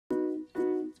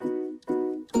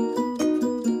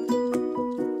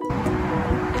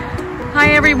Hi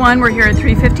everyone, we're here at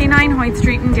 359 Hoyt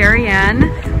Street in Darien.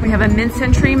 We have a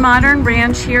mid-century modern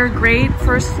ranch here, great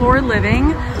first floor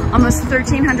living, almost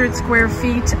 1,300 square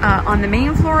feet on the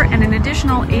main floor and an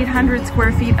additional 800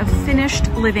 square feet of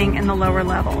finished living in the lower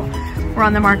level. We're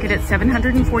on the market at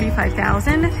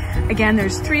 $745,000. Again,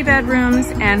 there's 3 bedrooms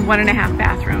and 1.5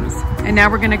 bathrooms. And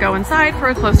now we're gonna go inside for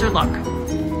a closer look.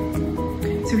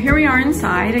 So here we are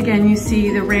inside. Again, you see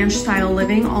the ranch style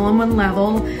living all on one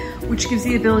level, which gives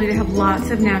the ability to have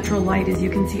lots of natural light. As you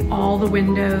can see, all the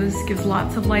windows gives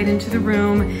lots of light into the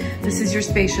room. This is your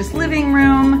spacious living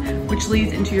room, which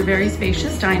leads into your very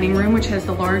spacious dining room, which has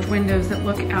the large windows that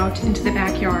look out into the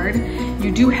backyard.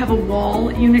 You do have a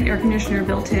wall unit air conditioner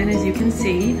built in, as you can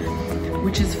see,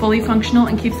 which is fully functional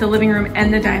and keeps the living room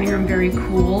and the dining room very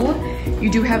cool. You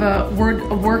do have a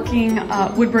working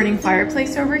wood-burning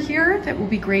fireplace over here that will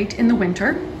be great in the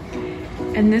winter.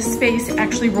 And this space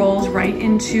actually rolls right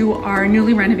into our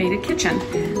newly renovated kitchen.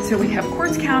 So we have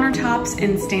quartz countertops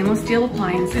and stainless steel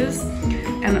appliances.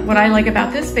 And what I like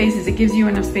about this space is it gives you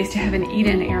enough space to have an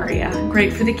eat-in area.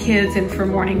 Great for the kids and for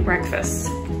morning breakfast.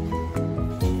 You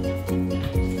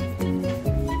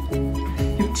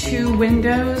have 2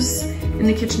 windows in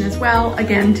the kitchen as well,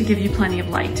 again, to give you plenty of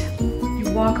light. You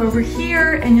walk over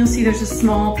here and you'll see there's a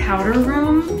small powder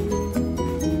room,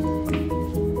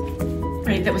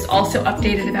 right, that was also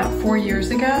updated about 4 years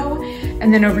ago.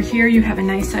 And then over here you have a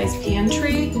nice sized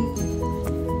pantry,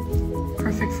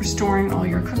 perfect for storing all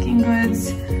your cooking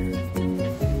goods.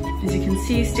 As you can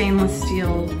see, stainless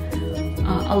steel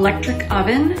electric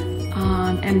oven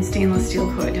and stainless steel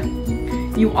hood.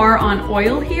 You are on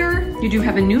oil here. You do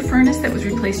have a new furnace that was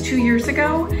replaced 2 years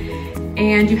ago,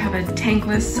 and you have a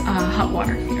tankless hot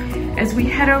water here. As we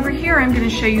head over here, I'm gonna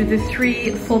show you the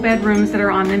 3 full bedrooms that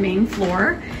are on the main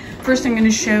floor. First, I'm gonna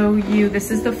show you,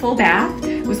 this is the full bath.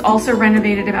 It was also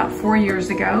renovated about 4 years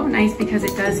ago. Nice because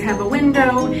it does have a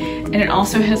window, and it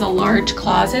also has a large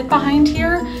closet behind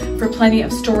here for plenty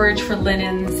of storage for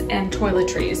linens and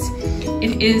toiletries.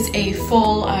 It is a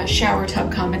full shower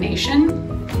tub combination.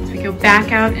 Go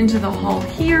back out into the hall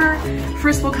here.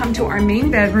 First, we'll come to our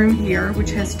main bedroom here, which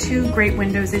has 2 great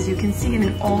windows, as you can see, and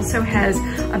it also has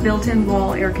a built-in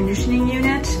wall air conditioning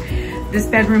unit. This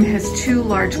bedroom has 2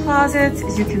 large closets,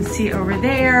 as you can see over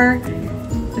there,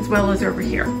 as well as over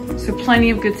here. So plenty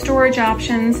of good storage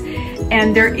options,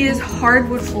 and there is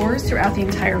hardwood floors throughout the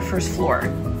entire first floor.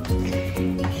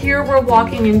 Here we're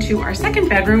walking into our second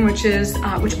bedroom, which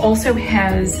also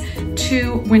has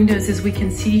 2 windows, as we can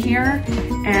see here,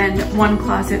 and 1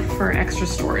 closet for extra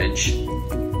storage.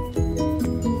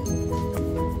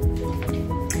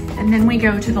 And then we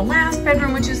go to the last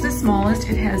bedroom, which is the smallest.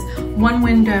 It has 1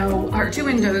 window, or 2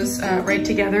 windows right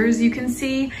together, as you can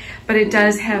see, but it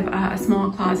does have a small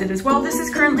closet as well. This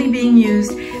is currently being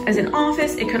used as an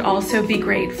office. It could also be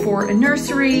great for a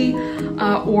nursery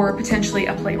or potentially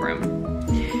a playroom.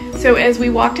 So as we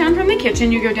walk down from the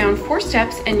kitchen, you go down 4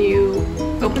 steps and you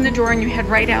open the door and you head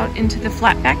right out into the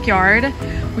flat backyard,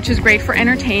 which is great for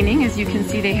entertaining. As you can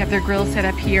see, they have their grill set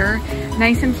up here,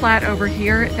 nice and flat over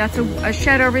here. That's a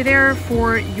shed over there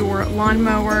for your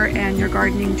lawnmower and your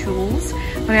gardening tools.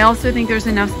 But I also think there's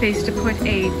enough space to put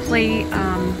a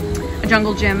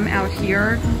jungle gym out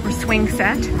here, or swing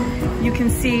set. You can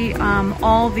see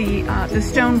all the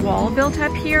stone wall built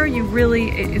up here.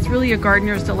 It's really a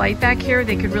gardener's delight back here.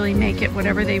 They could really make it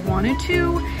whatever they wanted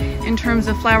to in terms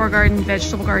of flower garden,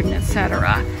 vegetable garden,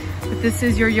 etc. But this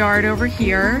is your yard over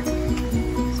here.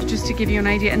 So just to give you an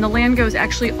idea, and the land goes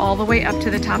actually all the way up to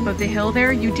the top of the hill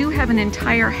there. You do have an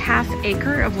entire ½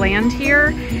 acre of land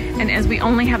here, and as we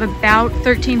only have about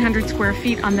 1,300 square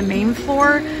feet on the main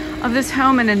floor of this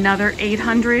home and another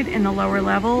 800 in the lower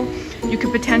level, you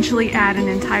could potentially add an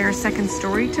entire 2nd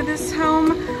story to this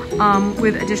home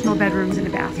with additional bedrooms and a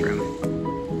bathroom.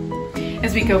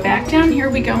 As we go back down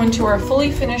here, we go into our fully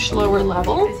finished lower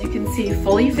level. As you can see,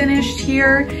 fully finished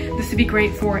here. This would be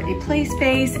great for a play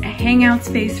space, a hangout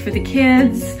space for the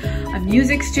kids, a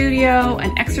music studio,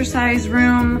 an exercise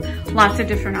room, lots of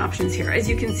different options here. As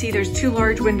you can see, there's 2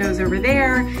 large windows over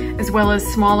there, as well as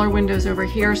smaller windows over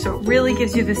here. So it really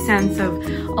gives you the sense of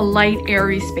a light,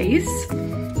 airy space.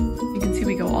 You can see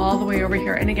we go all the way over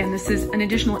here. And again, this is an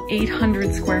additional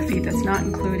 800 square feet that's not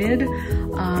included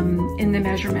in the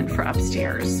measurement for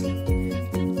upstairs.